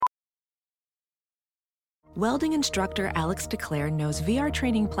Welding instructor Alex DeClaire knows VR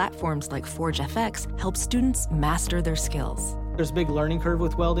training platforms like Forge FX help students master their skills. There's a big learning curve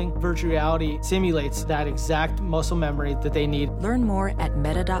with welding. Virtual reality simulates that exact muscle memory that they need. Learn more at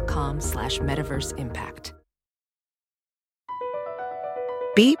meta.com/metaverseimpact.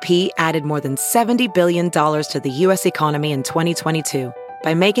 BP added more than $70 billion to the U.S. economy in 2022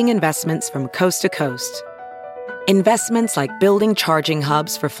 by making investments from coast to coast. Investments like building charging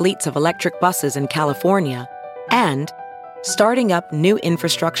hubs for fleets of electric buses in California and starting up new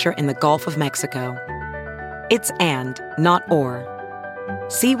infrastructure in the Gulf of Mexico. It's and, not or.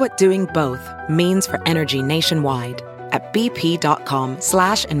 See what doing both means for energy nationwide at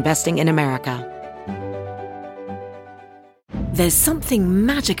bp.com/investing in America. There's something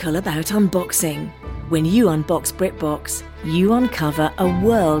magical about unboxing. When you unbox BritBox, you uncover a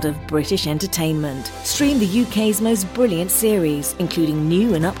world of British entertainment. Stream the UK's most brilliant series, including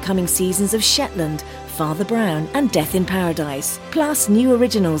new and upcoming seasons of Shetland, Father Brown and Death in Paradise. Plus new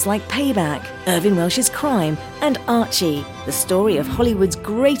originals like Payback, Irving Welsh's Crime and Archie, the story of Hollywood's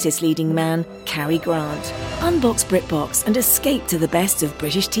greatest leading man, Cary Grant. Unbox BritBox and escape to the best of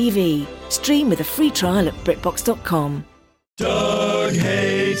British TV. Stream with a free trial at BritBox.com. Doug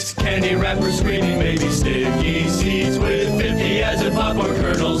hates candy wrappers, screaming baby sticky seeds with 50 acid popcorn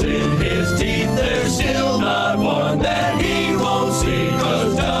kernels in his teeth. There's still not one that he won't see,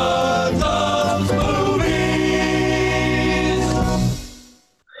 'cause Doug loves movies.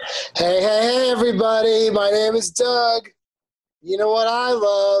 Hey, everybody. My name is Doug. You know what I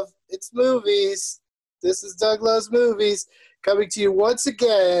love? It's movies. This is Doug Loves Movies, coming to you once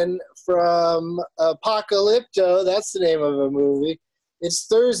again from Apocalypto. That's the name of a movie. It's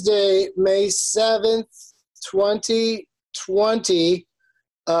Thursday, May 7th, 2020.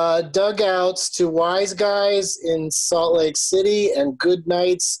 Dugouts to Wise Guys in Salt Lake City and Good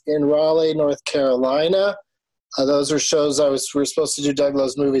Nights in Raleigh, North Carolina. Those are shows we're supposed to do Doug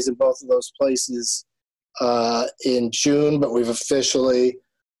Loves Movies in both of those places in June, but we've officially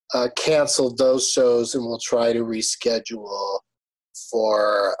canceled those shows, and we'll try to reschedule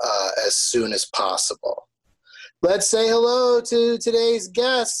for as soon as possible. Let's say hello to today's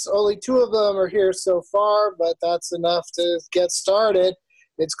guests. Only two of them are here so far, but that's enough to get started.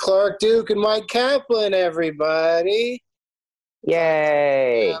 It's Clark Duke and Mike Kaplan, everybody.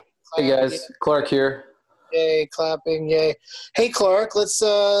 Yay. Hey, guys. Clark here. Yay, clapping, yay. Hey, Clark, let's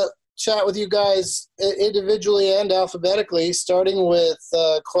chat with you guys individually and alphabetically, starting with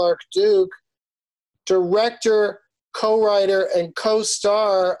Clark Duke, director, co-writer, and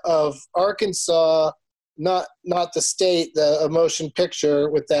co-star of Arkansas, not the state, the motion picture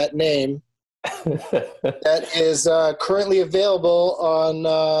with that name, that is currently available on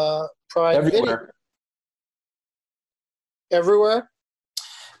Prime Video. Everywhere?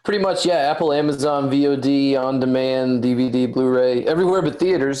 Pretty much, yeah. Apple, Amazon, VOD, On Demand, DVD, Blu-ray, everywhere but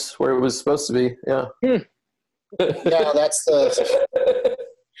theaters, where it was supposed to be. Yeah. Yeah, that's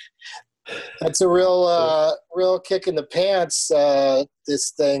a real kick in the pants.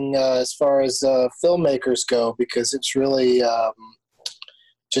 This thing, as far as filmmakers go, because it's really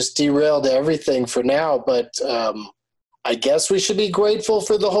just derailed everything for now. But I guess we should be grateful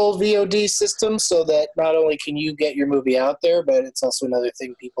for the whole VOD system, so that not only can you get your movie out there, but it's also another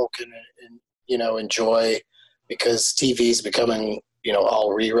thing people can, enjoy, because TV is becoming,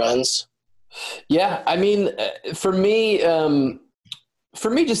 all reruns. Yeah, I mean, for me,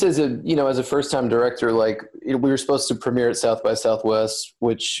 just as a first-time director, like, we were supposed to premiere at South by Southwest,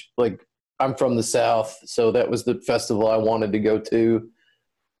 which, like, I'm from the South, so that was the festival I wanted to go to.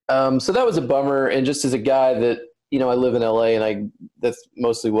 So that was a bummer, and just as a guy that, I live in LA, and that's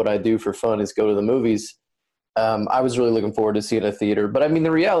mostly what I do for fun is go to the movies. I was really looking forward to seeing a theater. But I mean,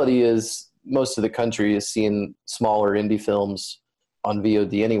 the reality is most of the country is seeing smaller indie films on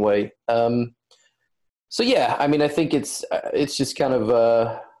VOD anyway. So yeah, I mean, I think it's just kind of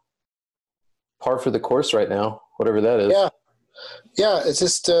par for the course right now, whatever that is. Yeah. It's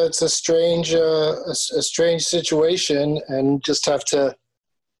just it's a strange situation, and just have to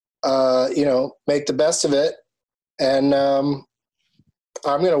make the best of it. And I'm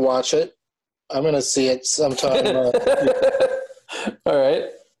going to watch it. I'm going to see it sometime. All right.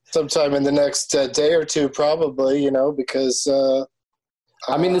 Sometime in the next day or two, probably, because...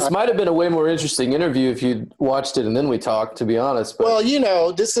 I mean, this might have been a way more interesting interview if you'd watched it and then we talked, to be honest. But. Well,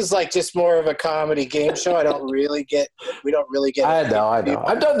 this is like just more of a comedy game show. We don't really get. I know.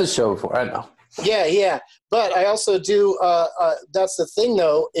 I've done this show before. I know. Yeah. But I also do. That's the thing,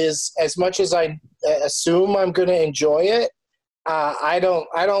 though, is as much as I assume I'm going to enjoy it, I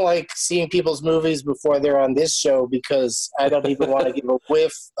don't like seeing people's movies before they're on this show because I don't even want to give a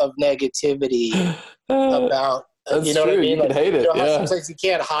whiff of negativity about. That's you know true. what I mean? You can hate it. Yeah. Sometimes you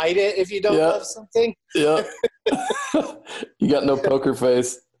can't hide it if you don't love something. Yeah. You got no poker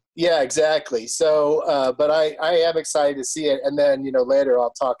face. Yeah, exactly. So, but I am excited to see it, and then later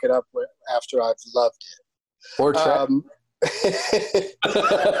I'll talk it up after I've loved it. Or try.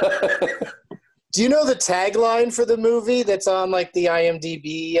 Do you know the tagline for the movie that's on like the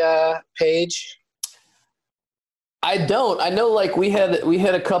IMDb page? I don't. I know like we had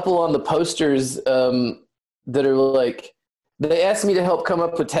a couple on the posters that are like, they asked me to help come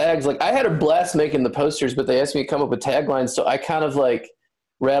up with tags. Like I had a blast making the posters, but they asked me to come up with taglines. So I kind of like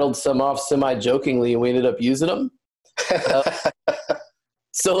rattled some off semi-jokingly and we ended up using them.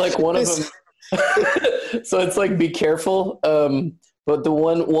 So like one of them, so it's like, be careful. But the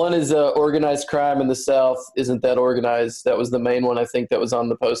one is organized crime in the South isn't that organized. That was the main one I think that was on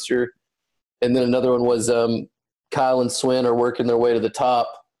the poster. And then another one was Kyle and Swin are working their way to the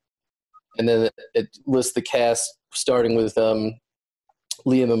top. And then it lists the cast starting with Liam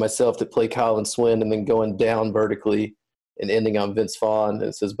and myself that play Kyle and Swin, and then going down vertically and ending on Vince Vaughn. And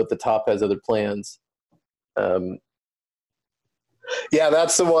it says, but the top has other plans. Yeah,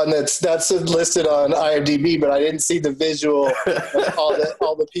 that's the one that's listed on IMDb, but I didn't see the visual of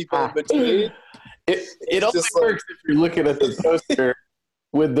all the people in between. It only works if you're looking at the poster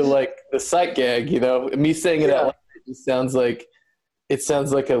with the sight gag. Me saying it out loud, it just sounds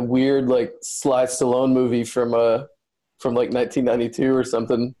like a weird like Sly Stallone movie from like 1992 or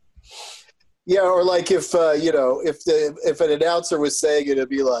something. Yeah, or like if if an announcer was saying it, it'd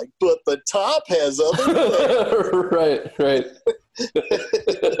be like, but the top has other right.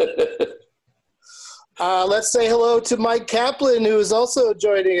 Let's say hello to Mike Kaplan, who is also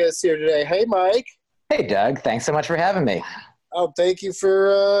joining us here today. Hey, Mike. Hey, Doug. Thanks so much for having me. Oh, thank you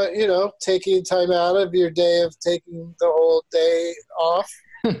for taking time out of your day of taking the whole day off.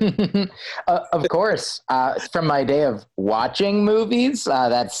 Of course, from my day of watching movies,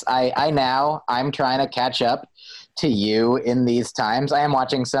 I'm trying to catch up to you in these times. I am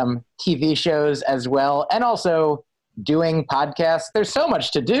watching some TV shows as well, and also doing podcasts. There's so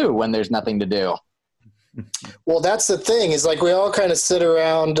much to do when there's nothing to do. Well, that's the thing is like we all kind of sit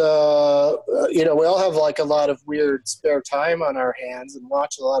around, we all have like a lot of weird spare time on our hands and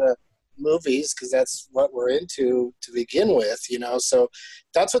watch a lot of movies because that's what we're into to begin with, so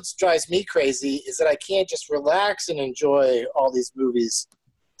that's what drives me crazy is that I can't just relax and enjoy all these movies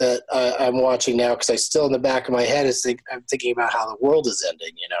that I'm watching now because I still in the back of my head I'm thinking about how the world is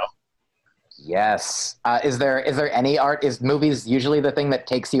ending. Yes. Is there any art? Is movies usually the thing that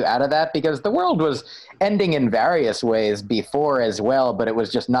takes you out of that? Because the world was ending in various ways before as well, but it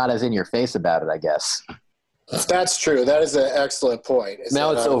was just not as in your face about it, I guess. That's true. That is an excellent point.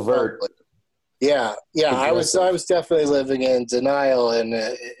 Now it's overt. Yeah. I was definitely living in denial and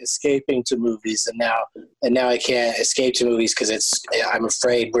escaping to movies, and now I can't escape to movies because I'm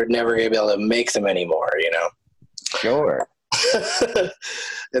afraid we're never going to be able to make them anymore. Sure.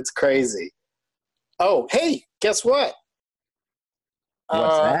 It's crazy. Oh, hey, guess what?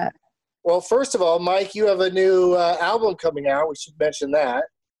 What's that? Well, first of all, Mike, you have a new album coming out. We should mention that.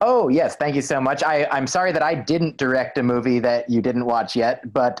 Oh, yes. Thank you so much. I'm sorry that I didn't direct a movie that you didn't watch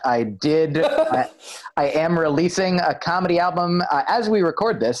yet, but I did. I am releasing a comedy album as we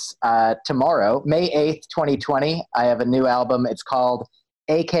record this tomorrow, May 8th, 2020. I have a new album. It's called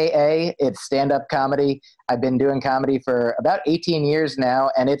AKA. It's stand-up comedy. I've been doing comedy for about 18 years now,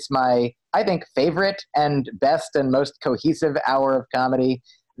 and it's my, I think, favorite and best and most cohesive hour of comedy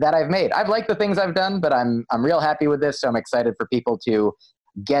that I've made. I've liked the things I've done, but I'm real happy with this, so I'm excited for people to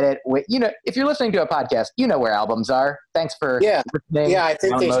get it. If you're listening to a podcast, you know where albums are. Thanks for listening. Yeah, I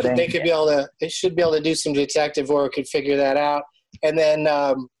think they should be able to do some detective work and figure that out. And then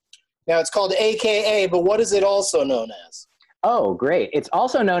now it's called AKA, but what is it also known as? Oh, great. It's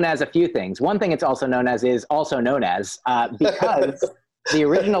also known as a few things. One thing it's also known as is also known as because the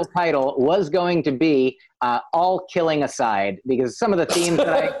original title was going to be All Killing Aside, because some of the themes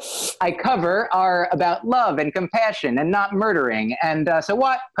that I cover are about love and compassion and not murdering. And so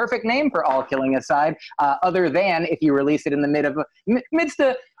what perfect name for All Killing Aside, other than if you release it in the midst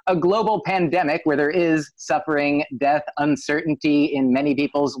of a global pandemic where there is suffering, death, uncertainty in many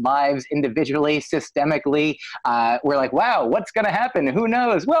people's lives individually, systemically. We're like, wow, what's going to happen? Who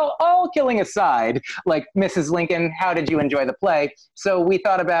knows? Well, all killing aside, like Mrs. Lincoln, how did you enjoy the play? So we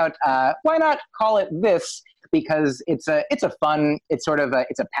thought about why not call it this because it's a fun, it's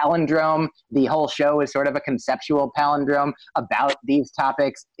a palindrome. The whole show is sort of a conceptual palindrome about these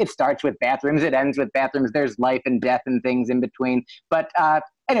topics. It starts with bathrooms, it ends with bathrooms. There's life and death and things in between. But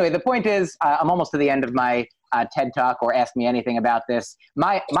anyway, the point is, I'm almost to the end of my TED Talk or Ask Me Anything about this.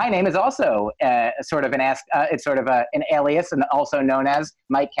 My name is also sort of an alias, and also known as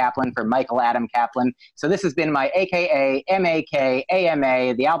Mike Kaplan for Michael Adam Kaplan. So this has been my AKA MAK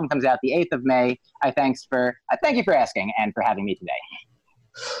AMA. The album comes out the 8th of May. I thank you for asking and for having me today.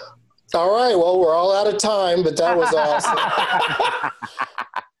 All right. Well, we're all out of time, but that was awesome.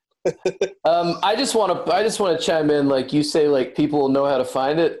 I just want to chime in. Like you say, like people will know how to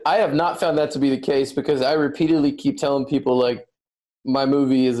find it. I have not found that to be the case because I repeatedly keep telling people like my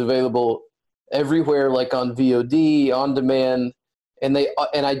movie is available everywhere, like on VOD, on demand, and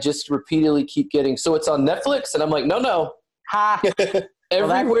I just repeatedly keep getting. So it's on Netflix, and I'm like, no,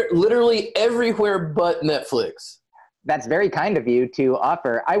 everywhere, literally everywhere but Netflix. That's very kind of you to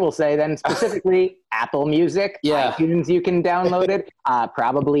offer. I will say then specifically Apple Music, iTunes, you can download it,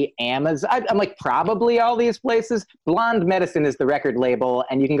 probably Amazon. I'm like, probably all these places. Blonde Medicine is the record label,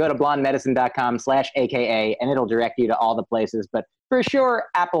 and you can go to blondemedicine.com/AKA, and it'll direct you to all the places. But for sure,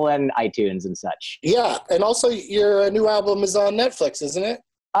 Apple and iTunes and such. Yeah, and also your new album is on Netflix, isn't it?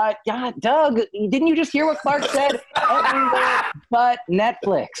 Yeah, Doug, didn't you just hear what Clark said? Everywhere but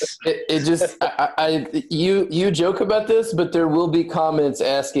Netflix. You joke about this, but there will be comments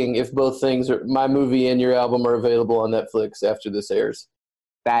asking if both things, my movie and your album, are available on Netflix after this airs.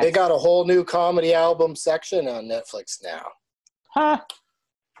 They got a whole new comedy album section on Netflix now. Huh?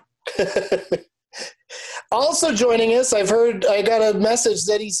 Also joining us, I got a message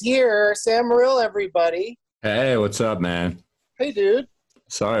that he's here. Sam Morrill, everybody. Hey, what's up, man? Hey, dude.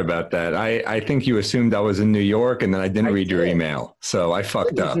 Sorry about that. I think you assumed I was in New York, and then I didn't read your email, so I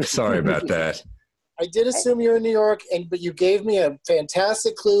fucked up. Sorry about that. I did assume you were in New York, but you gave me a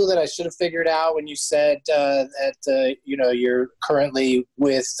fantastic clue that I should have figured out when you said that you're currently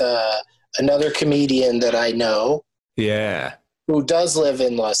with another comedian that I know. Yeah. Who does live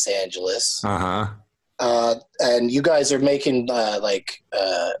in Los Angeles. Uh-huh. And you guys are making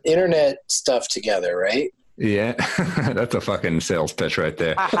internet stuff together, right? Yeah, that's a fucking sales pitch right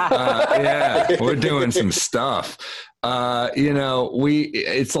there. Yeah, we're doing some stuff.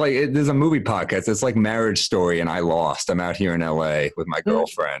 It's like there's a movie podcast. It's like Marriage Story and I Lost. I'm out here in LA with my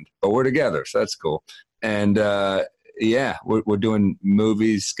girlfriend, but we're together, so that's cool. And we're doing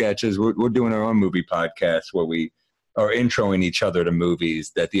movies, sketches. We're doing our own movie podcast where we are introing each other to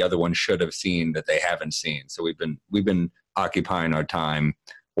movies that the other one should have seen that they haven't seen. So we've been occupying our time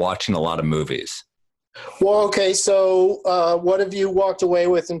watching a lot of movies. Well, okay, so what have you walked away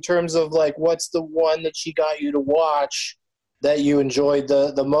with in terms of, like, what's the one that she got you to watch that you enjoyed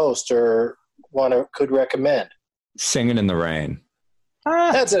the most or could recommend? Singing in the Rain.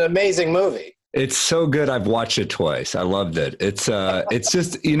 That's an amazing movie. It's so good. I've watched it twice. I loved it. It's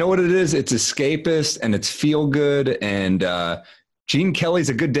just, you know what it is? It's escapist and it's feel good. And Gene Kelly's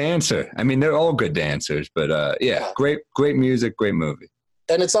a good dancer. I mean, they're all good dancers, but great music, great movie.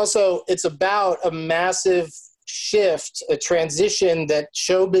 And it's about a massive shift, a transition that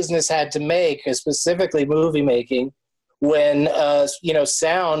show business had to make, specifically movie making, when,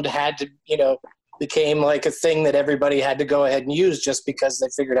 sound had to, became like a thing that everybody had to go ahead and use just because they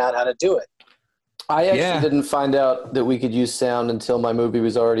figured out how to do it. I actually didn't find out that we could use sound until my movie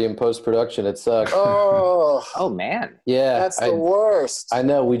was already in post-production. It sucked. Oh, man. Yeah. That's the worst. I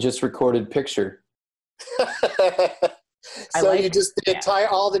know. We just recorded picture. So you just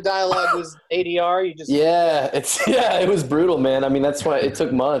all the dialogue was ADR. You just it was brutal, man. I mean, that's why it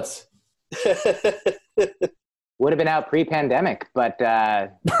took months. Would have been out pre-pandemic, but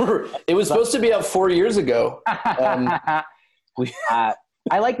it was supposed to be out 4 years ago. I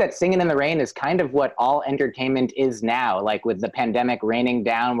like that Singing in the Rain is kind of what all entertainment is now. Like with the pandemic raining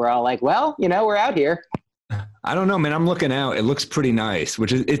down, we're all like, well, we're out here. I don't know, man. I'm looking out. It looks pretty nice,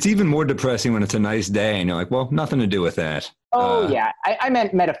 it's even more depressing when it's a nice day and you're like, well, nothing to do with that. Oh, yeah. I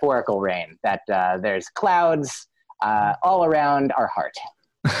meant metaphorical rain, that there's clouds all around our heart.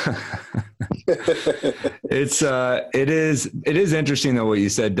 It is interesting though what you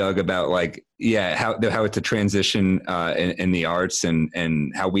said, Doug, about how it's a transition in the arts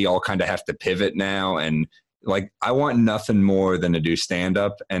and how we all kind of have to pivot now. And like, I want nothing more than to do stand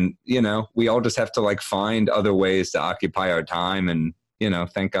up, and we all just have to find other ways to occupy our time, and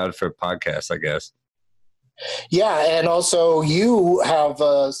thank God for podcasts, I guess. Yeah, and also you have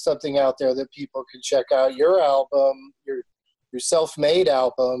something out there that people can check out. Your album, your self-made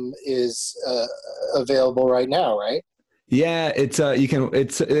album, is available right now, right? Yeah, it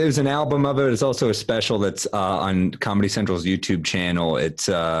was an album of it. It's also a special that's on Comedy Central's YouTube channel. It's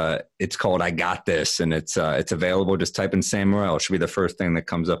called I Got This, and it's available. Just type in Sam Morril. It should be the first thing that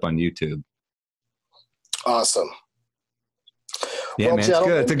comes up on YouTube. Awesome. Yeah, well, man, it's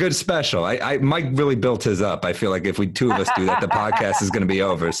good. It's a good special. Mike really built his up. I feel like if we two of us do that, the podcast is going to be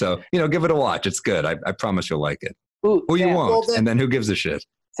over. So, give it a watch. It's good. I promise you'll like it. Ooh, you won't, and then who gives a shit?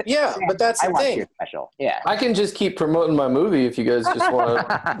 Yeah, but that's the thing. Special. Yeah, I can just keep promoting my movie if you guys just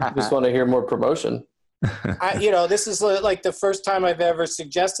want to hear more promotion. This is like the first time I've ever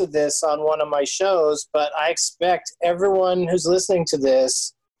suggested this on one of my shows, but I expect everyone who's listening to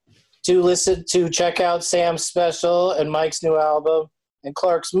this to check out Sam's special and Mike's new album and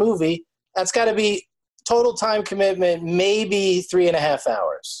Clark's movie. That's got to be total time commitment, maybe 3.5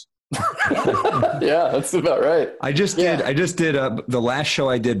 hours. Yeah, that's about right. I just did the last show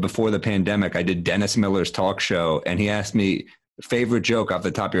I did before the pandemic. I did Dennis Miller's talk show, and he asked me favorite joke off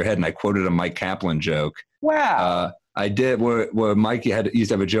the top of your head, and I quoted a Mike Kaplan joke. Wow. I did where Mike used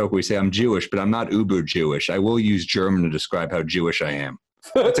to have a joke where he say, "I'm Jewish, but I'm not uber Jewish. I will use German to describe how Jewish I am."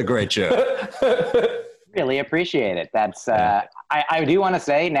 That's a great joke. Really appreciate it. That's I do want to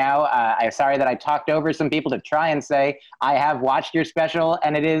say now, I'm sorry that I talked over some people to try and say I have watched your special,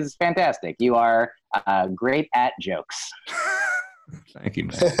 and it is fantastic. You are great at jokes. Thank you,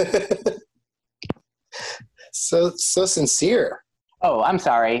 man. So sincere. Oh, I'm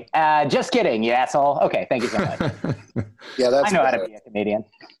sorry. Just kidding, you asshole. Okay, thank you so much. Yeah, that's I know how to be a comedian.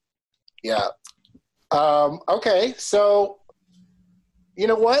 Yeah. Okay, so you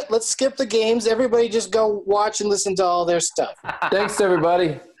know what? Let's skip the games. Everybody just go watch and listen to all their stuff. Thanks,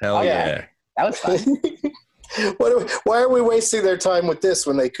 everybody. Hell yeah. That was fun. Why are we wasting their time with this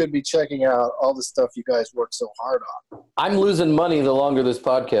when they could be checking out all the stuff you guys work so hard on? I'm losing money the longer this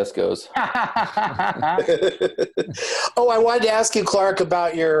podcast goes. Oh, I wanted to ask you, Clark,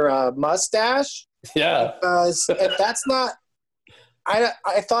 about your mustache. Yeah. Because that's not – I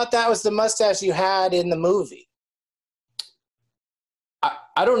thought that was the mustache you had in the movie.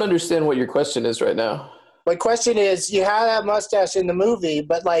 I don't understand what your question is right now. My question is, you had that mustache in the movie,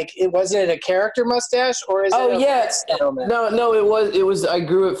 but it wasn't a character mustache, or is it? Oh yeah, no, it was. I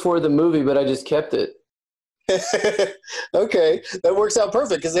grew it for the movie, but I just kept it. Okay, that works out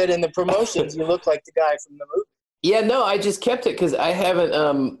perfect because then in the promotions you look like the guy from the movie. Yeah, no, I just kept it because I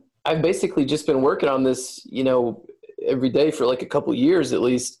haven't. I've basically just been working on this, every day for like a couple years at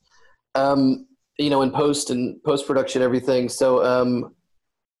least. In post production, everything. So.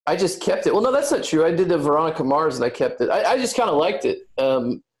 I just kept it. Well, no, that's not true. I did the Veronica Mars and I kept it. I just kind of liked it.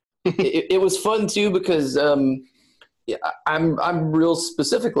 It was fun too because I'm real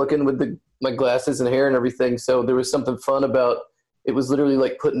specific looking with my glasses and hair and everything. So there was something fun about it. Was literally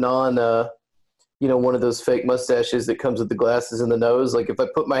like putting on one of those fake mustaches that comes with the glasses and the nose. Like if I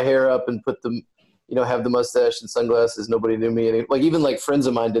put my hair up and put them, have the mustache and sunglasses, nobody knew me. And even like friends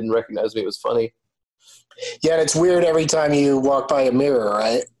of mine didn't recognize me. It was funny. Yeah, and it's weird every time you walk by a mirror,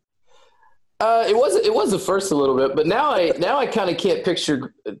 right? It was at first a little bit, but now I kind of can't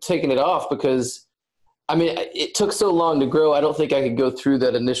picture taking it off because, it took so long to grow. I don't think I could go through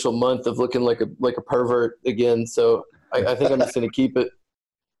that initial month of looking like a pervert again. So I think I'm just going to keep it.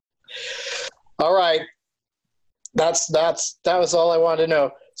 All right, that was all I wanted to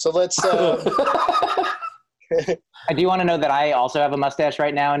know. So let's. I do want to know that I also have a mustache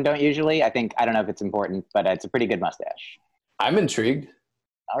right now and don't usually. I don't know if it's important, but it's a pretty good mustache. I'm intrigued.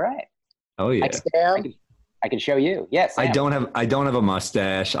 All right. Oh yeah. I can show you. Yes. I don't have a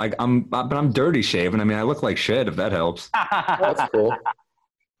mustache. But I'm dirty shaven. I look like shit if that helps. That's cool.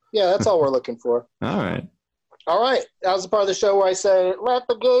 Yeah, that's all we're looking for. All right. That was the part of the show where I say, "Let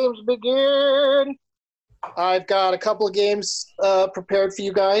the games begin." I've got a couple of games prepared for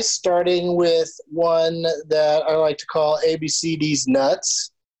you guys, starting with one that I like to call ABCD's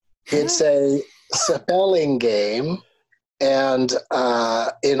Nuts. It's a spelling game. And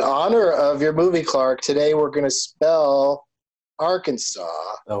in honor of your movie, Clark, today we're going to spell Arkansas.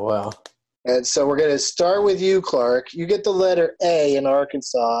 Oh, wow. And so we're going to start with you, Clark. You get the letter A in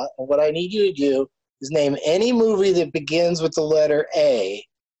Arkansas. And what I need you to do is name any movie that begins with the letter A.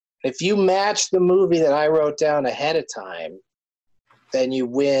 If you match the movie that I wrote down ahead of time, then you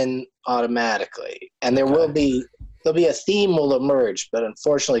win automatically. And there'll be a theme will emerge, but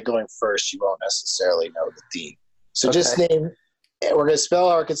unfortunately going first, you won't necessarily know the theme. So just name, we're going to spell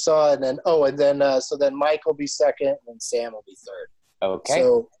Arkansas and then Mike will be second and Sam will be third. Okay.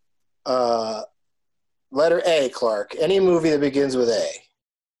 So letter A, Clark. Any movie that begins with A.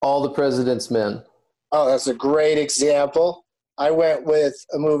 All the President's Men. Oh, that's a great example. I went with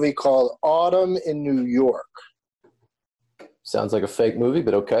a movie called Autumn in New York. Sounds like a fake movie,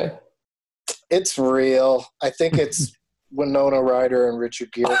 but okay. It's real. I think it's Winona Ryder and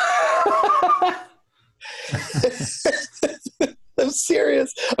Richard Gere. I'm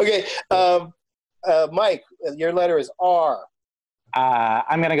serious. Okay, Mike, your letter is R.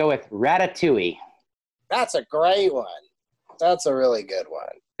 I'm going to go with Ratatouille. That's a great one. That's a really good one.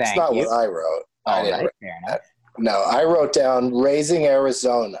 It's not what I wrote. I didn't write that. No, I wrote down Raising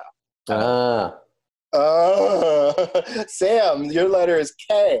Arizona. Sam, your letter is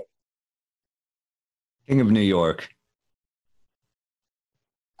K. King of New York.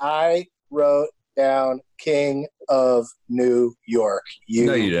 I wrote down King of New York.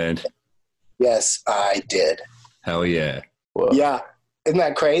 No, you didn't. Yes, I did. Hell yeah. Whoa. Yeah. Isn't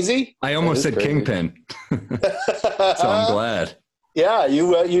that crazy? I almost said crazy. Kingpin. So I'm glad. Yeah,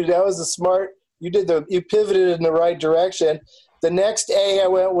 you that was a smart. You pivoted in the right direction. The next A, I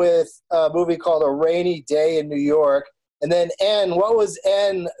went with a movie called A Rainy Day in New York, and then N. What was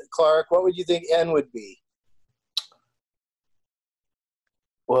N, Clark? What would you think N would be?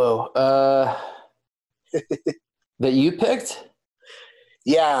 Whoa. That you picked?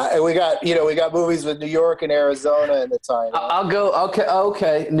 Yeah, and we got movies with New York and Arizona in the title. I'll go.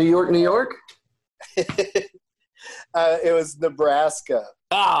 Okay. New York. It was Nebraska.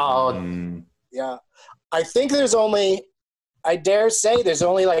 Oh, Yeah. I think I dare say there's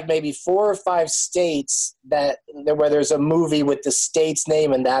only like maybe 4 or 5 states where there's a movie with the state's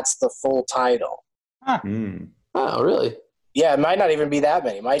name and that's the full title. Huh. Oh, really? Yeah, it might not even be that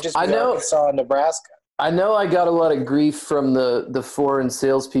many. It might just be Arkansas and Nebraska. I know I got a lot of grief from the foreign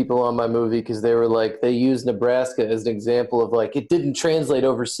salespeople on my movie because they were like, they used Nebraska as an example of like, it didn't translate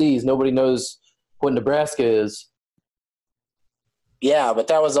overseas. Nobody knows what Nebraska is. Yeah, but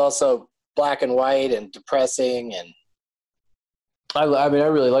that was also black and white and depressing. And I mean, I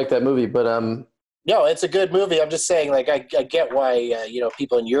really like that movie, but no, it's a good movie. I'm just saying, like, I get why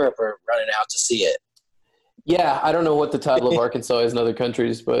people in Europe are running out to see it. Yeah, I don't know what the title of Arkansas is in other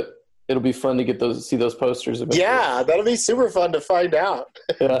countries, but it'll be fun to see those posters. Yeah, that'll be super fun to find out.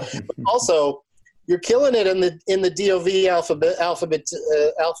 Yeah. Also, you're killing it in the DOV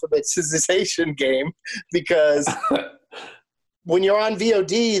alphabetization game because when you're on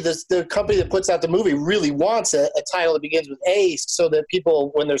VOD, the company that puts out the movie really wants a title that begins with A so that people,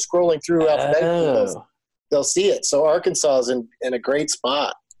 when they're scrolling through alphabetically, they'll see it. So Arkansas is in a great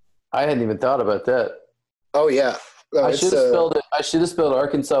spot. I hadn't even thought about that. Oh, yeah. I should have spelled it. I should have spelled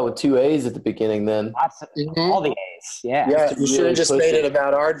Arkansas with 2 A's at the beginning. Then all the A's. Yeah. Yeah, you should have just made it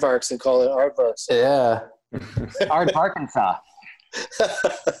about aardvarks and call it aardvarks. Yeah. Arkansas.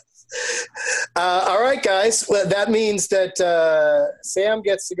 All right, guys. Well, that means that Sam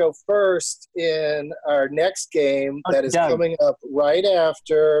gets to go first in our next game that is coming up right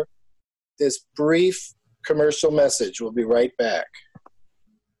after this brief commercial message. We'll be right back.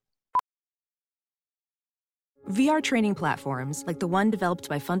 VR training platforms, like the one developed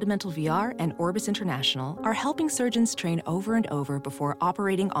by Fundamental VR and Orbis International, are helping surgeons train over and over before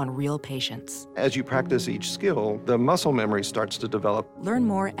operating on real patients. As you practice each skill, the muscle memory starts to develop. Learn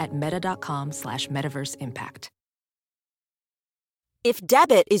more at meta.com/metaverseimpact. If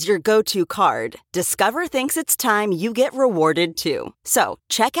debit is your go-to card, Discover thinks it's time you get rewarded too. So,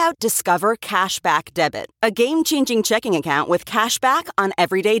 check out Discover Cashback Debit, a game-changing checking account with cash back on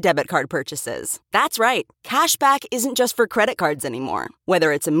everyday debit card purchases. That's right, cashback isn't just for credit cards anymore.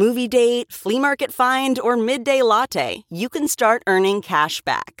 Whether it's a movie date, flea market find, or midday latte, you can start earning cash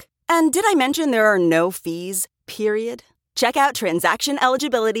back. And did I mention there are no fees, period? Check out transaction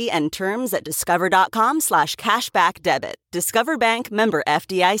eligibility and terms at discover.com/cashbackdebit. Discover Bank, member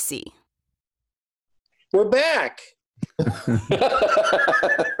FDIC. We're back.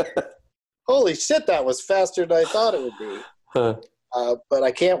 Holy shit, that was faster than I thought it would be. But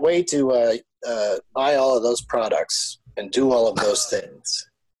I can't wait to buy all of those products and do all of those things.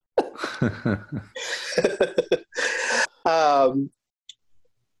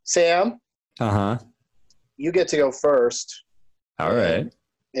 Sam? Uh-huh. You get to go first. All right.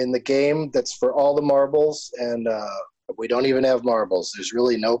 In the game that's for all the marbles, and we don't even have marbles. There's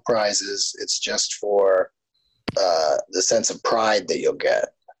really no prizes. It's just for the sense of pride that you'll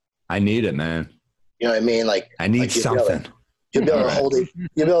get. I need it, man. You know what I mean? Like I need something. You'll be able to hold it.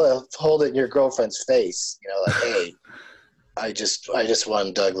 You'll be able to hold it in your girlfriend's face. You know, like, hey, I just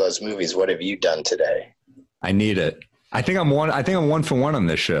won Doug Loves Movies. What have you done today? I need it. I think I'm 1 for 1 on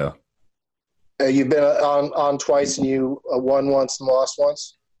this show. You've been on twice and you won once and lost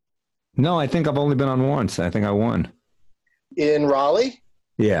once? No, I think I've only been on once. I think I won. In Raleigh?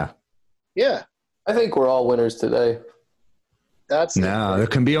 Yeah. Yeah. I think we're all winners today. There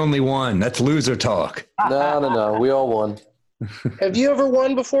can be only one. That's loser talk. No. We all won. Have you ever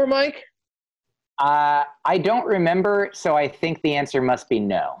won before, Mike? I don't remember, so I think the answer must be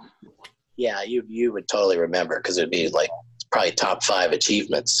no. Yeah, you would totally remember because it'd be like probably top 5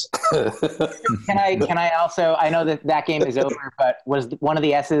 achievements. Can I also, I know that game is over, but was one of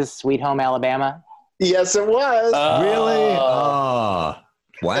the S's Sweet Home Alabama? Yes, it was. Really? Oh,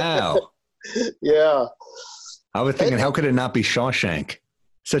 wow. Yeah. I was thinking, how could it not be Shawshank?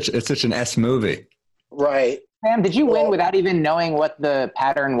 It's such an S movie. Right. Sam, did you win without even knowing what the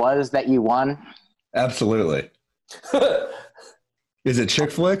pattern was that you won? Absolutely. Is it chick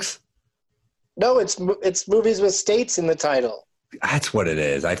flicks? No, it's movies with states in the title. That's what it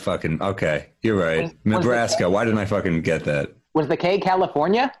is. Okay. You're right. Nebraska. Why didn't I fucking get that? Was the K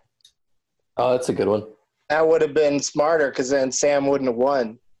California? Oh, that's a good one. That would have been smarter because then Sam wouldn't have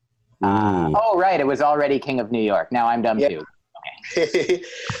won. Oh, right. It was already King of New York. Now I'm dumb too. Okay.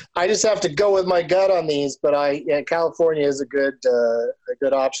 I just have to go with my gut on these, but California is a good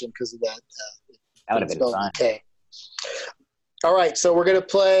option because of that. That would have been fun. Okay. All right, so we're going to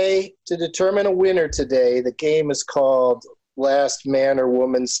play to determine a winner today. The game is called Last Man or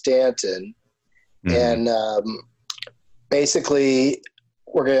Woman Stanton. And basically,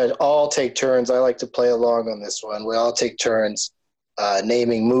 we're going to all take turns. I like to play along on this one. We all take turns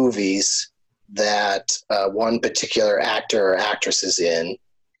naming movies that one particular actor or actress is in.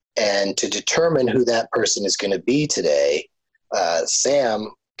 And to determine who that person is going to be today,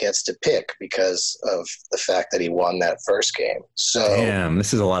 Sam gets to pick because of the fact that he won that first game. So damn,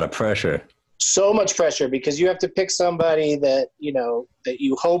 this is a lot of pressure. So much pressure because you have to pick somebody that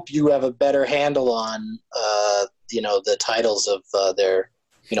you hope you have a better handle on, the titles of their,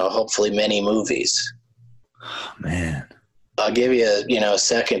 hopefully many movies. Oh, man. I'll give you a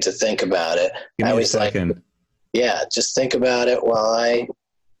second to think about it. Give me a second. Just think about it while I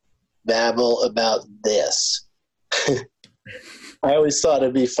babble about this. I always thought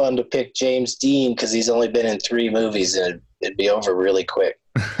it'd be fun to pick James Dean because he's only been in 3 movies and it'd be over really quick.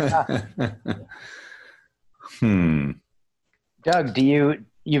 Doug,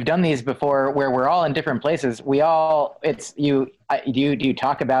 you've done these before where we're all in different places. Do you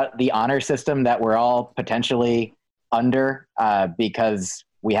talk about the honor system that we're all potentially under because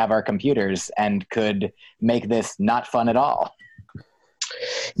we have our computers and could make this not fun at all?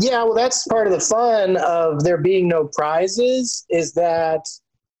 Yeah, well, that's part of the fun of there being no prizes is that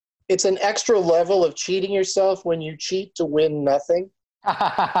it's an extra level of cheating yourself when you cheat to win nothing.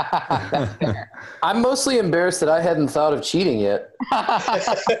 I'm mostly embarrassed that I hadn't thought of cheating yet.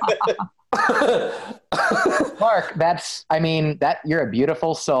 Mark, you're a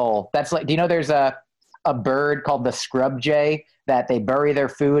beautiful soul. That's like, do you know there's a bird called the scrub jay that they bury their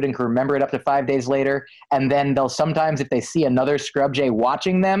food and can remember it up to 5 days later. And then they'll sometimes, if they see another scrub jay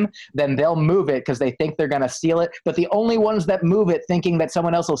watching them, then they'll move it because they think they're going to steal it. But the only ones that move it thinking that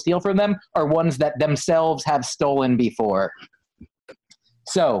someone else will steal from them are ones that themselves have stolen before.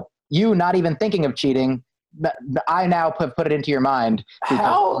 So you not even thinking of cheating, I now put it into your mind.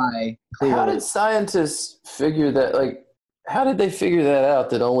 How did scientists figure that? Like, how did they figure that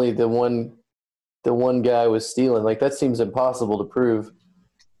out that only the one guy was stealing? Like, that seems impossible to prove.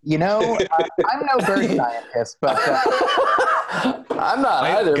 I'm no bird scientist, but I'm not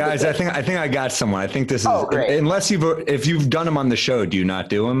either. Guys, I think I got someone. I think this is unless if you've done them on the show, do you not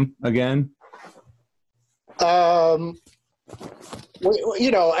do them again?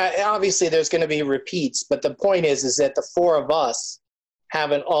 Obviously there's going to be repeats, but the point is that the 4 of us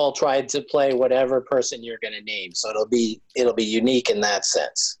haven't all tried to play whatever person you're going to name. So it'll be unique in that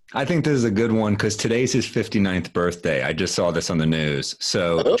sense. I think this is a good one because today's his 59th birthday. I just saw this on the news.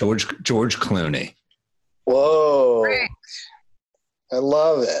 So George Clooney. Whoa. Great. I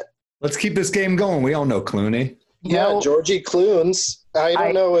love it. Let's keep this game going. We all know Clooney. Yeah, Georgie Clooney. I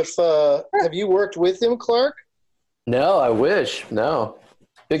don't know if have you worked with him, Clark? No, I wish. No.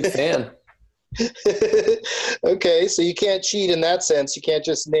 Big fan. Okay, so you can't cheat in that sense. You can't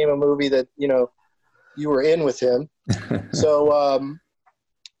just name a movie that, you were in with him. So,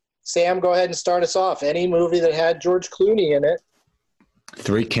 Sam, go ahead and start us off. Any movie that had George Clooney in it.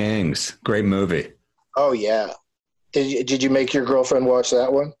 3 Kings. Great movie. Oh, yeah. Did you make your girlfriend watch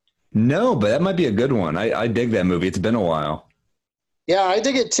that one? No, but that might be a good one. I dig that movie. It's been a while. Yeah, I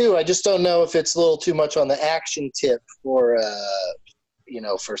dig it too. I just don't know if it's a little too much on the action tip for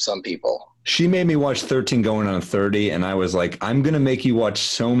some people. She made me watch 13 Going on 30, and I was like, I'm going to make you watch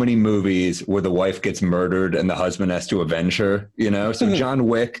so many movies where the wife gets murdered and the husband has to avenge her, So John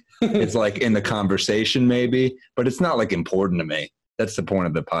Wick is like in the conversation maybe, but it's not like important to me. That's the point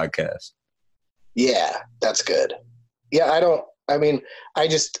of the podcast. Yeah, that's good. Yeah,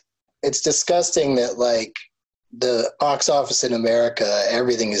 it's disgusting that like the box office in America,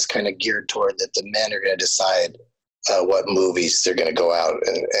 everything is kind of geared toward that the men are going to decide what movies they're going to go out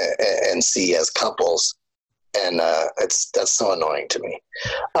and see as couples. And that's so annoying to me.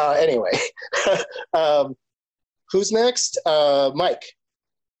 Anyway, who's next? Mike.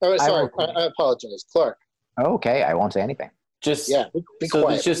 Oh, sorry, I apologize. Clark. Okay, I won't say anything. Just be so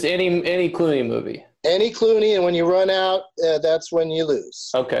quiet. it's just any Clooney movie. Any Clooney, and when you run out, that's when you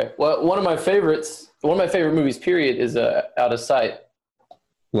lose. Okay. Well, one of my favorite movies, period, is Out of Sight.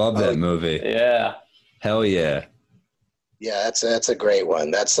 Love that movie. Yeah. Hell yeah. Yeah, that's a great one.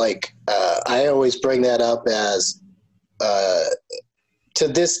 That's like I always bring that up as to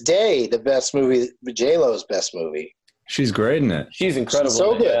this day the best movie, J-Lo's best movie. She's great in it. She's incredible. She's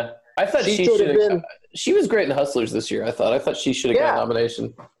so good. Yeah. I thought she should have been. She was great in Hustlers this year. I thought she should have got a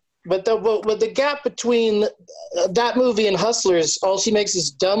nomination. But the gap between that movie and Hustlers, all she makes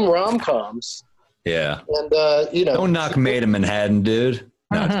is dumb rom-coms. Yeah. And don't knock Maid in Manhattan, dude.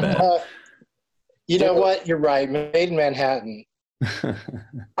 Not bad. You know what? You're right. Made in Manhattan.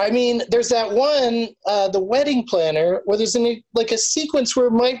 I mean, there's that one, The Wedding Planner, where there's a sequence where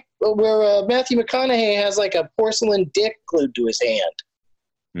Matthew McConaughey has like a porcelain dick glued to his hand.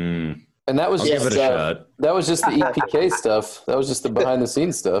 And that was give it a shot. That was just the EPK stuff. That was just the behind the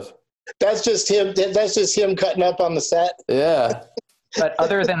scenes stuff. That's just him. That's just him cutting up on the set. Yeah. But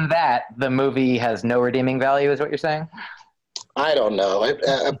other than that, the movie has no redeeming value, is what you're saying? I don't know.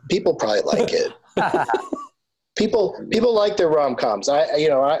 People probably like it. People like their rom-coms.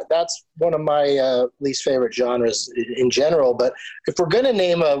 That's one of my least favorite genres in general. But if we're gonna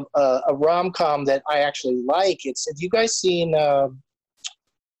name a rom-com that I actually like, have you guys seen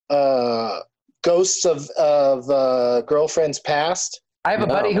Ghosts of Girlfriends Past? I have a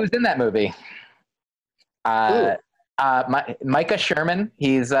buddy who's in that movie. Micah Sherman.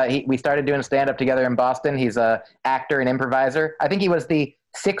 We started doing stand-up together in Boston. He's a actor and improviser. I think he was the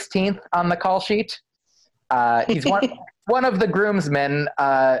 16th on the call sheet. He's one of the groomsmen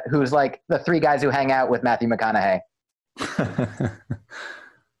who's like the three guys who hang out with Matthew McConaughey.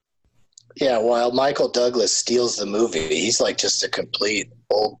 Yeah, while Michael Douglas steals the movie, he's like just a complete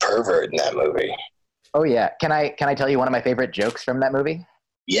old pervert in that movie. Oh yeah. Can I tell you one of my favorite jokes from that movie?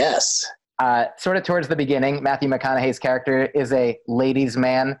 Yes. Sort of towards the beginning, Matthew McConaughey's character is a ladies'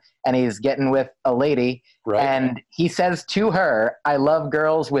 man, and he's getting with a lady. Right. And he says to her, "I love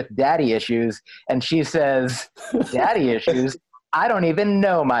girls with daddy issues." And she says, "Daddy issues? I don't even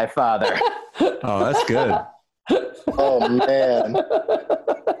know my father." Oh, that's good. Oh, man.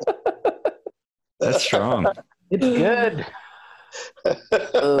 That's strong. It's good.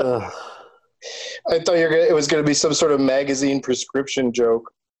 I thought it was going to be some sort of magazine prescription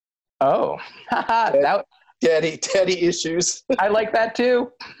joke. Oh, daddy issues. I like that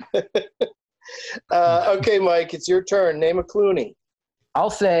too. Okay, Mike, it's your turn. Name a Clooney. I'll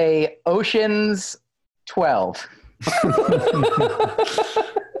say Ocean's 12.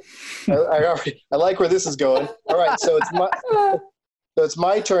 I like where this is going. All right, so it's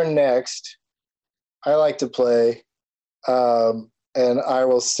my turn next. I like to play, and I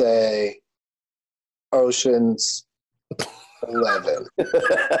will say Ocean's 11.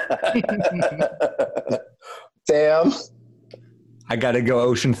 Damn. I got to go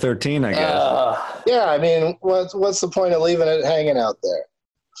Ocean 13, I guess. Yeah, I mean, what's the point of leaving it hanging out there?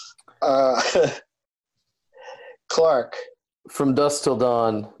 Clark. From Dusk Till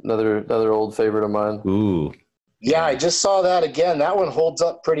Dawn, another old favorite of mine. Ooh. Yeah, I just saw that again. That one holds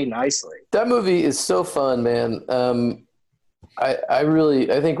up pretty nicely. That movie is so fun, man. I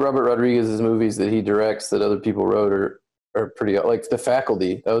think Robert Rodriguez's movies that he directs that other people wrote are pretty, like The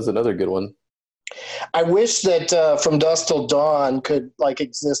Faculty. That was another good one. I wish that From Dusk Till Dawn could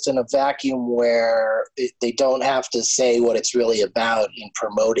exist in a vacuum where they don't have to say what it's really about in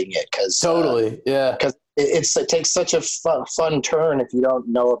promoting it. Totally, yeah. Because it takes such a fun turn if you don't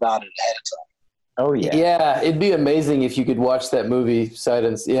know about it ahead of time. Oh yeah. Yeah, it'd be amazing if you could watch that movie sight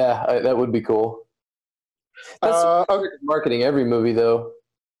and that would be cool. That's marketing every movie though.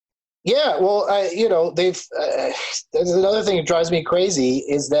 Yeah, well, they've. There's another thing that drives me crazy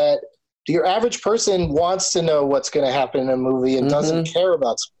is that your average person wants to know what's going to happen in a movie and doesn't care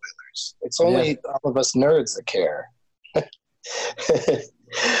about spoilers. It's only all of us nerds that care.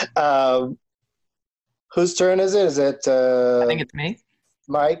 Whose turn is it? Is it? I think it's me.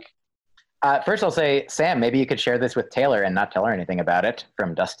 Mike? First, I'll say, Sam, maybe you could share this with Taylor and not tell her anything about it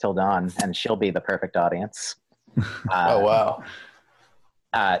from Dusk Till Dawn, and she'll be the perfect audience. Oh, wow.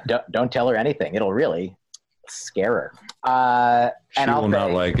 Don't tell her anything. It'll really scare her. She will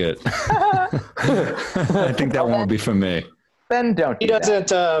not like it. I think that won't be for me. Then don't. He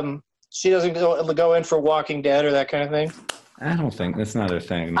doesn't. She doesn't go in for Walking Dead or that kind of thing? I don't think that's not her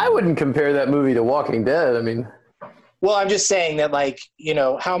thing. I wouldn't compare that movie to Walking Dead. I mean, well, I'm just saying that, like, you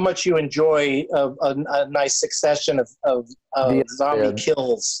know, how much you enjoy a nice succession of zombie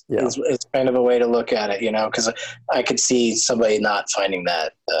kills is kind of a way to look at it, you know, because I could see somebody not finding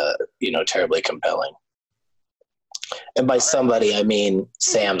that, you know, terribly compelling. And by somebody, I mean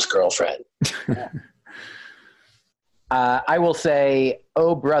Sam's girlfriend. I will say,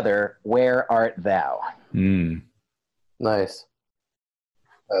 "Oh brother, where art thou?" Nice.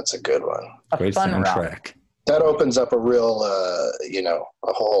 That's a good one. Great soundtrack. That opens up a real, you know,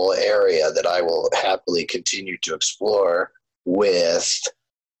 a whole area that I will happily continue to explore with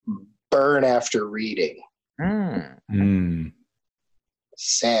Burn After Reading.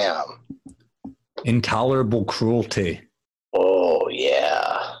 Sam. Intolerable Cruelty. Oh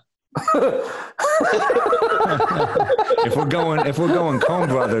yeah. If we're going Coen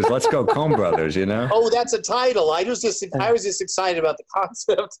Brothers, let's go Coen Brothers, you know? Oh, that's a title. I was just excited about the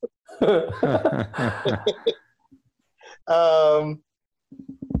concept.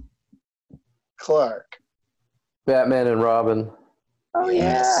 Clark. Batman and Robin. Oh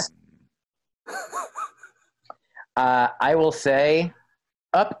yeah. I will say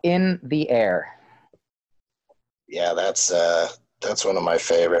Up in the Air. Yeah, that's one of my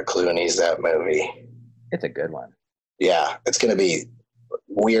favorite Clooney's, that movie. It's a good one. Yeah, it's going to be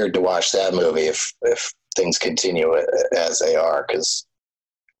weird to watch that movie if things continue as they are, because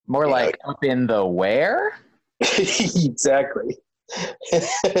more like Up in the Where? Exactly.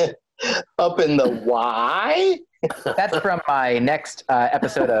 Up in the why? That's from my next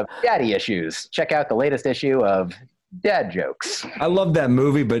episode of Daddy Issues. Check out the latest issue of Dad Jokes. I love that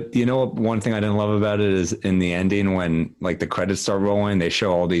movie, but you know what? One thing I didn't love about it is in the ending when like the credits start rolling, they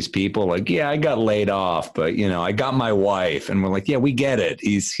show all these people like, yeah, I got laid off, but you know, I got my wife, and we're like, yeah, we get it.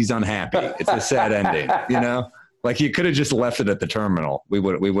 He's unhappy. It's a sad ending, you know. Like you could have just left it at the terminal. We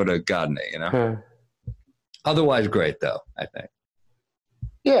would have gotten it, you know. Otherwise, great though. I think.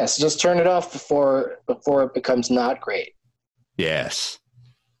 Yes, just turn it off before it becomes not great. Yes.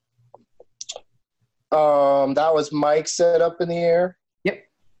 That was Mike set Up in the Air. Yep.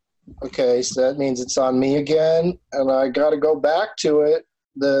 Okay, so that means it's on me again, and I got to go back to it.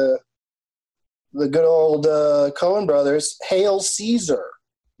 The good old Coen Brothers, Hail Caesar.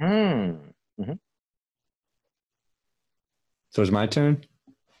 Mm-hmm. So it's my turn.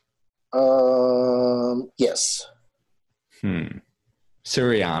 Yes.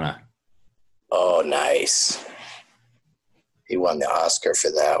 Syriana. Oh, nice. He won the Oscar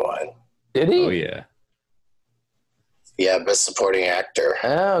for that one. Did he? Oh yeah. Yeah, Best Supporting Actor.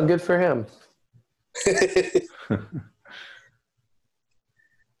 Oh, good for him.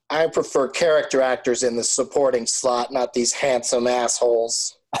 I prefer character actors in the supporting slot, not these handsome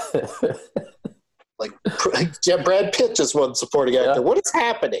assholes. Like Brad Pitt just won supporting actor. Yeah. What is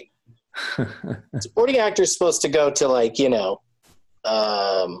happening? Supporting actor is supposed to go to, like, you know,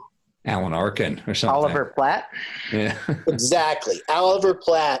 Alan Arkin or something. Oliver Platt. Yeah. Exactly. Oliver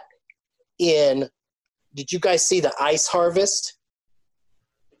Platt in. Did you guys see The Ice Harvest?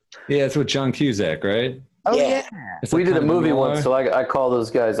 Yeah, it's with John Cusack, right? Oh yeah. We did a movie once, so I call those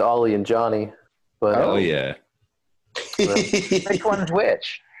guys Ollie and Johnny. But yeah. Which one's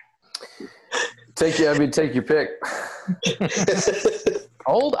which? Take your pick.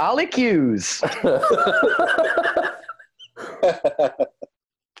 Old Ollie Hughes.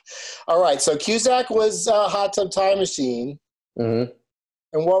 All right, so Cusack was Hot Tub Time Machine. Mm-hmm.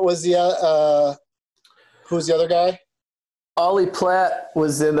 And what was the who's the other guy? Ollie Platt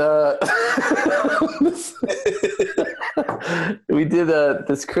was in we did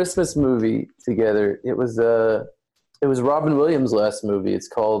this Christmas movie together. It was Robin Williams' last movie. It's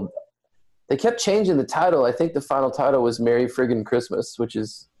called, they kept changing the title. I think the final title was Merry Friggin' Christmas, which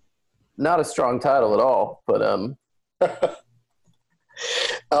is not a strong title at all, but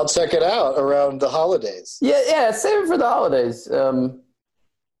I'll check it out around the holidays. Yeah, save it for the holidays.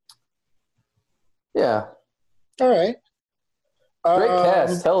 Yeah. All right. Great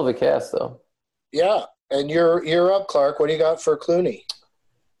cast. Hell of a cast, though. Yeah. And you're up, Clark. What do you got for Clooney?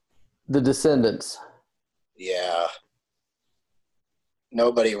 The Descendants. Yeah.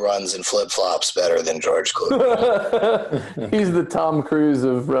 Nobody runs in flip-flops better than George Clooney. He's the Tom Cruise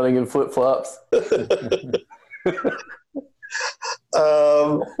of running in flip-flops.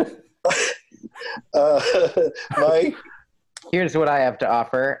 Mike? Here's what I have to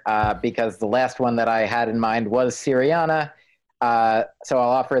offer, because the last one that I had in mind was Syriana. So I'll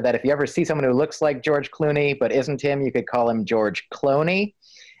offer that if you ever see someone who looks like George Clooney but isn't him, you could call him George Clooney.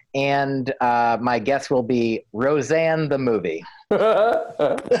 And my guess will be Roseanne the movie.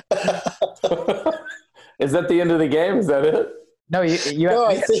 Is that the end of the game? Is that it? No, you No,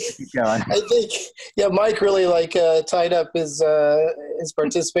 have to keep going. I think, yeah, Mike really tied up his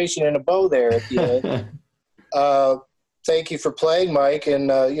participation in a bow there at the end. Thank you for playing, Mike,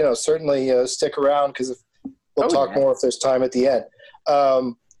 and certainly stick around because we'll talk more if there's time at the end.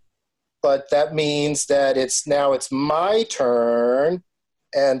 But that means that it's my turn,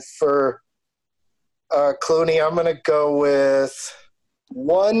 and for Clooney, I'm going to go with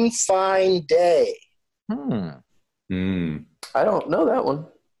One Fine Day. I don't know that one.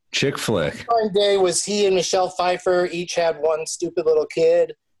 Chick flick. Fine Day was he and Michelle Pfeiffer each had one stupid little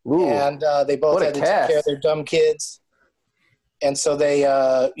kid. Ooh, and they both had to take care of their dumb kids. And so they,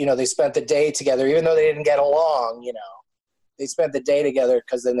 they spent the day together, even though they didn't get along, They spent the day together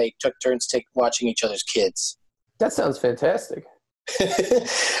because then they took turns watching each other's kids. That sounds fantastic.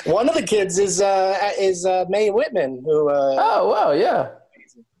 One of the kids is Mae Whitman, who. Oh wow! Yeah.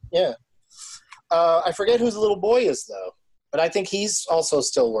 Yeah. I forget who the little boy is though, but I think he's also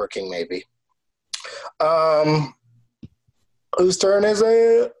still working. Maybe. Whose turn is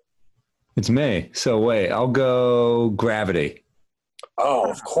it? It's me. So wait, I'll go Gravity. Oh,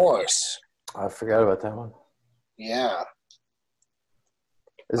 of course. I forgot about that one. Yeah.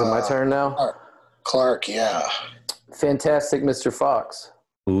 Is it my turn now? Clark, yeah. Fantastic Mr. Fox.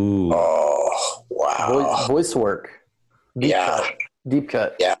 Ooh. Oh, wow. Voice work. Deep cut. Deep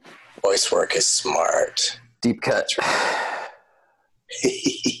cut. Yeah. Voice work is smart. Deep cut.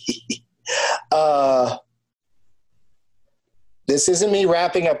 This isn't me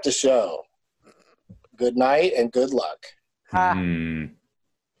wrapping up the show. Good night and good luck.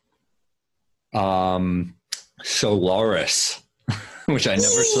 Solaris, which I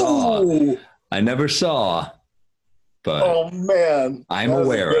never saw. I never saw, but oh man, I'm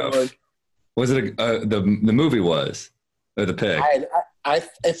aware of. One. Was it the movie was or the pig?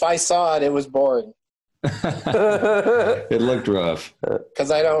 If I saw it, it was boring. It looked rough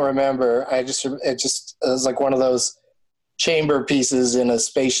because I don't remember. It was like one of those chamber pieces in a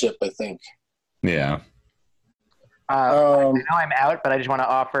spaceship, I think. Yeah. I know I'm out, but I just want to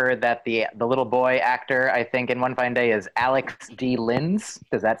offer that the little boy actor, I think, in One Fine Day is Alex D. Linz.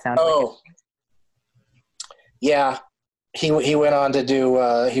 Does that sound? Oh, yeah. He went on to do.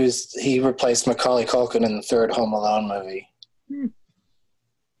 He replaced Macaulay Culkin in the third Home Alone movie.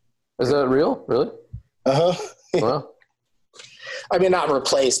 Is that real? Really? Uh huh. Well, I mean, not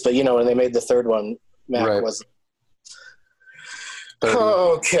replaced, but when they made the third one, Mac wasn't.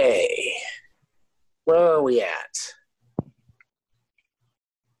 Okay. Where are we at?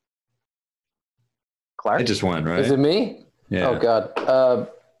 Clark? I just won, right? Is it me? Yeah. Oh, God.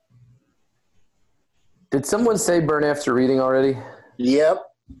 Did someone say Burn After Reading already? Yep.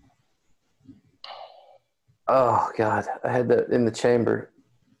 Oh, God. I had that in the chamber.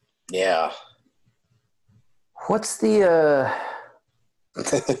 Yeah. What's the...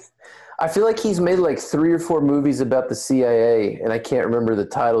 I feel like he's made like 3 or 4 movies about the CIA, and I can't remember the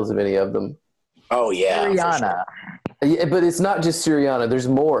titles of any of them. Oh, yeah. Syriana. Yeah, but it's not just Syriana. There's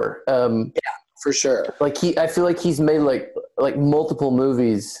more. Yeah, for sure. I feel like he's made like multiple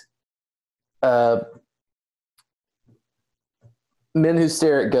movies. Men Who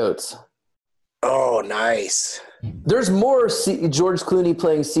Stare at Goats. Oh, nice. There's more George Clooney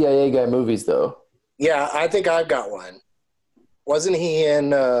playing CIA guy movies, though. Yeah, I think I've got one. Wasn't he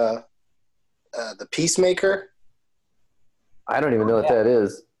in The Peacemaker? I don't even know what that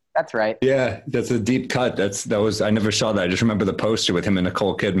is. That's right. Yeah, that's a deep cut. I never saw that. I just remember the poster with him and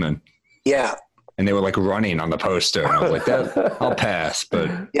Nicole Kidman. Yeah. And they were like running on the poster. And I was like, that I'll pass, but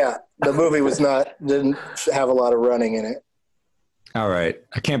yeah, the movie didn't have a lot of running in it. All right.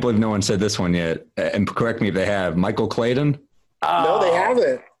 I can't believe no one said this one yet. And correct me if they have. Michael Clayton? No, they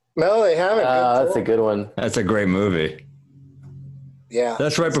haven't. That's a good one. That's a great movie. Yeah.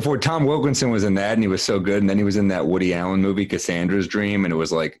 That's right before Tom Wilkinson was in that, and he was so good. And then he was in that Woody Allen movie, Cassandra's Dream, and it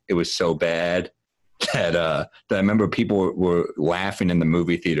was so bad that I remember people were laughing in the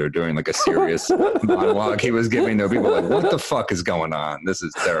movie theater during like a serious monologue he was giving. There were people like, what the fuck is going on? This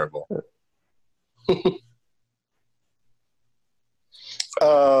is terrible.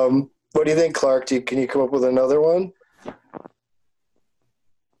 What do you think, Clark? Can you come up with another one?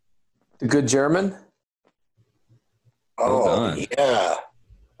 The Good German? Oh, yeah.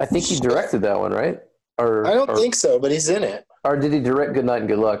 I think he directed that one, right? I don't think so, but he's in it. Or did he direct Good Night and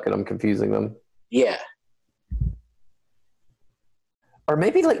Good Luck? And I'm confusing them. Yeah. Or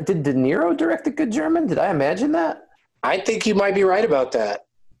maybe did De Niro direct The Good German? Did I imagine that? I think you might be right about that.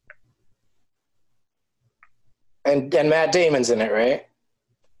 And Matt Damon's in it, right?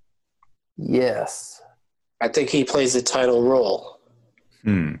 Yes. I think he plays the title role.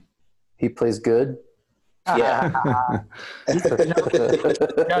 He plays good. Yeah.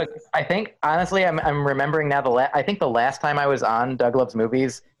 No, I think honestly, I'm remembering now. I think the last time I was on Doug Loves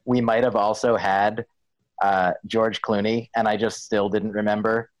Movies, we might have also had George Clooney, and I just still didn't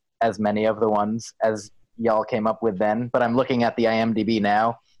remember as many of the ones as y'all came up with then. But I'm looking at the IMDb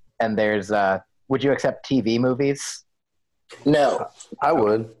now, and there's. Would you accept TV movies? No, I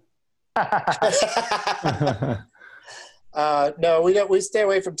would. No, we don't. We stay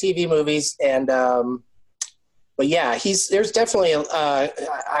away from TV movies, and but yeah, there's definitely.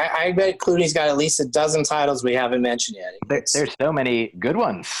 I bet Clooney's got at least a dozen titles we haven't mentioned yet. There's so many good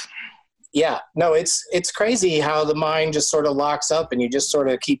ones. Yeah, no, it's crazy how the mind just sort of locks up, and you just sort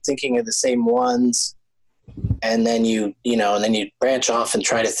of keep thinking of the same ones, and then you branch off and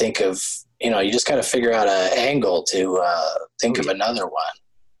try to think of, you just got to figure out an angle to think of another one.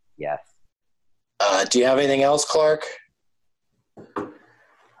 Yes. Do you have anything else, Clark?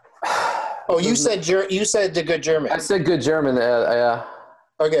 Oh, you said the Good German. I said Good German. Yeah.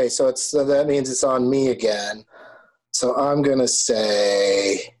 Okay, so that means it's on me again. So I'm gonna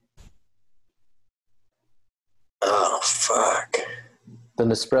say, oh fuck, the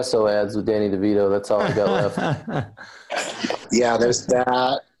Nespresso ads with Danny DeVito. That's all I got left. Yeah, there's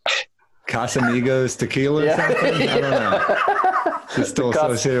that. Casamigos tequila or something? I don't know. It's still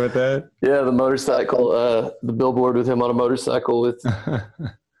associated with that? Yeah, the motorcycle, the billboard with him on a motorcycle with.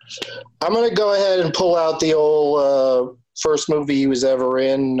 I'm going to go ahead and pull out the old first movie he was ever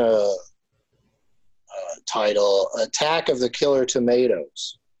in title, Attack of the Killer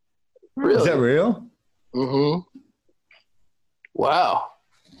Tomatoes. Really? Is that real? Mm-hmm. Wow.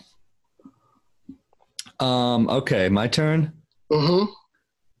 Okay, my turn? Mm-hmm.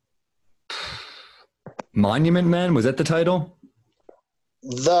 Monument Men? Was that the title?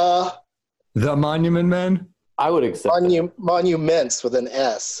 The Monument Men? I would accept Monuments with an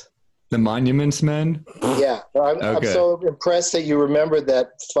S. The Monuments Men? Yeah. I'm so impressed that you remembered that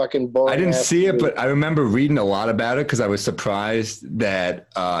fucking boring. I didn't see it, but I remember reading a lot about it because I was surprised that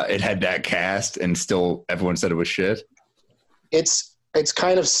it had that cast and still everyone said it was shit. It's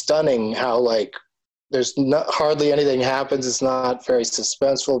kind of stunning how, there's hardly anything happens. It's not very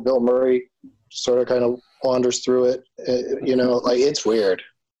suspenseful. Bill Murray sort of kind of wanders through it. It's weird.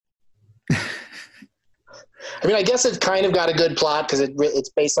 I mean, I guess it's kind of got a good plot because it's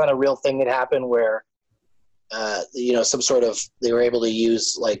based on a real thing that happened where, some sort of, they were able to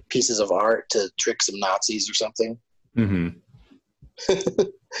use pieces of art to trick some Nazis or something. Mm-hmm.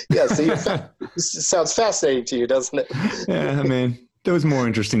 Yeah, so it sounds fascinating to you, doesn't it? Yeah, I mean, there was more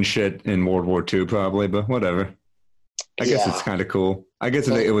interesting shit in World War II probably, but whatever. I guess it's kind of cool. I guess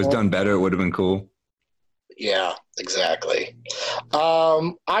if it was done better, it would have been cool. Yeah, exactly.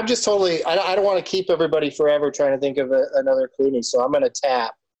 I'm just totally. I don't want to keep everybody forever trying to think of another Clooney, so I'm going to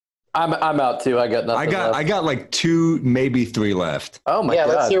tap. I'm out too. I got nothing. I got 2, maybe 3 left. Oh my god!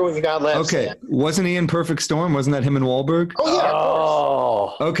 Yeah, let's hear what you got left. Okay, Sam. Wasn't he in Perfect Storm? Wasn't that him and Wahlberg? Oh yeah.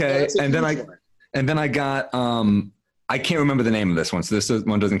 Oh. Okay, yeah, and then I got I can't remember the name of this one, so this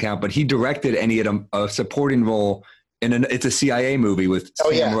one doesn't count. But he directed and he had a supporting role. It's a CIA movie with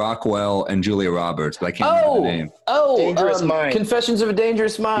Sam Rockwell and Julia Roberts, but I can't remember the name. Dangerous Mind. Confessions of a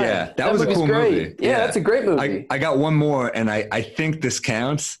Dangerous Mind. Yeah, that was a cool movie. Yeah, that's a great movie. I got one more, and I think this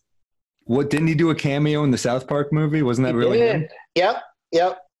counts. What, didn't he do a cameo in the South Park movie? Wasn't that really him? Yep.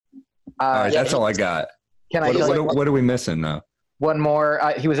 All right, that's all I got. What are we missing though? One more.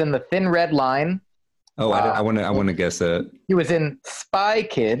 He was in The Thin Red Line. Oh, I want to guess that. He was in Spy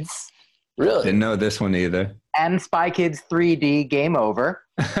Kids. Really? Didn't know this one either. And Spy Kids 3D Game Over.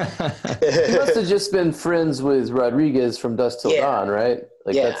 He must have just been friends with Rodriguez from Dusk Till Dawn, right?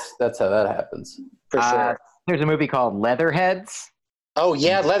 That's how that happens. For sure. There's a movie called Leatherheads. Oh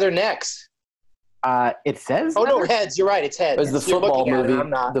yeah, Leathernecks. It says. Oh no, Heads. You're right. It's Heads. It's the football movie. I'm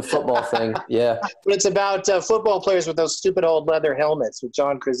not. The football thing. Yeah. But it's about football players with those stupid old leather helmets with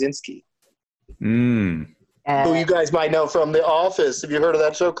John Krasinski. Who you guys might know from The Office. Have you heard of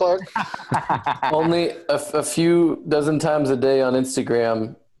that show, Clark? Only a few dozen times a day on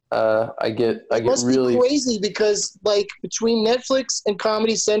Instagram. I get really crazy because between Netflix and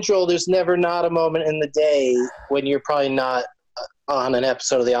Comedy Central, there's never not a moment in the day when you're probably not on an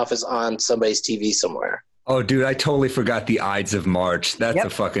episode of The Office on somebody's TV somewhere. Oh, dude, I totally forgot the Ides of March. That's a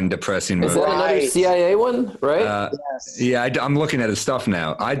fucking depressing movie. Is that another CIA one, right? Yes. Yeah, I'm looking at his stuff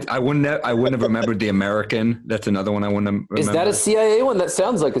now. I wouldn't have remembered The American. That's another one I wouldn't have remembered. Is that a CIA one? That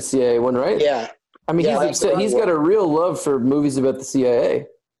sounds like a CIA one, right? Yeah. I mean, he's got a real love for movies about the CIA.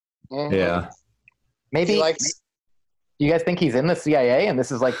 Mm-hmm. Yeah. Maybe Do you guys think he's in the CIA and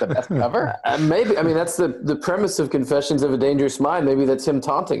this is like the best cover? Maybe. I mean, that's the premise of Confessions of a Dangerous Mind. Maybe that's him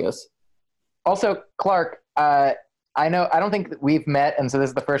taunting us. Also, Clark, I don't think that we've met, and so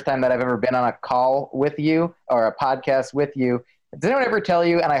this is the first time that I've ever been on a call with you or a podcast with you. Does anyone ever tell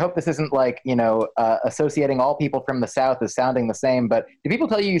you, and I hope this isn't like, associating all people from the South as sounding the same, but do people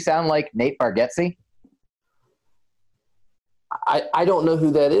tell you sound like Nate Bargatze? I don't know who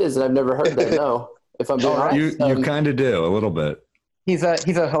that is, and I've never heard that, no. If I'm being honest. You kind of do, a little bit. He's a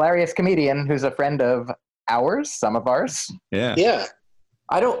hilarious comedian who's a friend of ours, some of ours. Yeah. Yeah.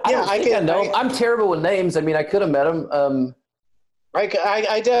 I don't think I know him. I'm terrible with names. I mean, I could have met him.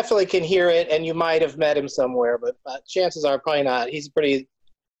 I definitely can hear it, and you might have met him somewhere, but chances are probably not. He's a pretty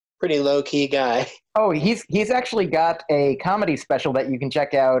low-key guy. Oh, he's actually got a comedy special that you can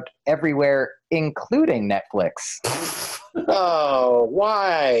check out everywhere, including Netflix. Oh,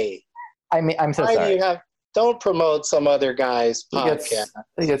 why? I mean, I'm so sorry. Don't promote some other guy's podcast.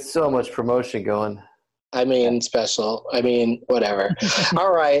 He gets so much promotion going. I mean, special. I mean, whatever.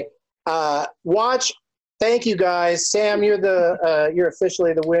 All right. Watch. Thank you, guys. Sam, you're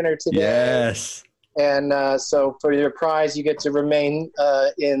officially the winner today. Yes. And so for your prize, you get to remain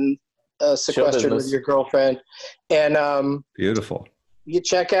in sequestered with your girlfriend. And beautiful. You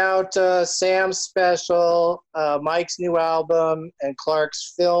check out Sam's special, Mike's new album, and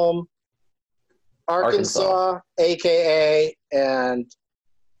Clark's film, Arkansas, AKA, and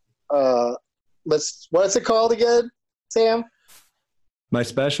what's it called again, Sam? My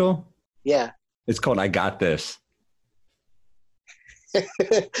special? Yeah. It's called I Got This. It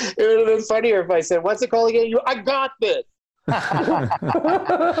would have been funnier if I said, what's it called again? I got this.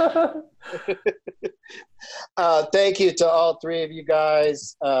 Thank you to all three of you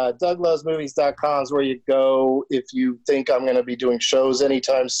guys. DougLovesMovies.com is where you go if you think I'm going to be doing shows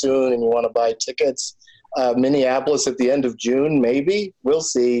anytime soon and you want to buy tickets. Minneapolis at the end of June, maybe. We'll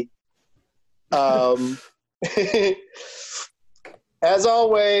see. As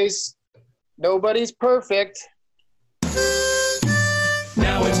always, nobody's perfect.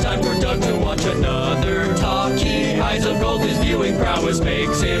 Now it's time for Doug to watch another talkie. Eyes of gold, his viewing prowess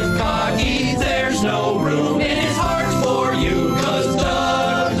makes him cocky. There's no room in his heart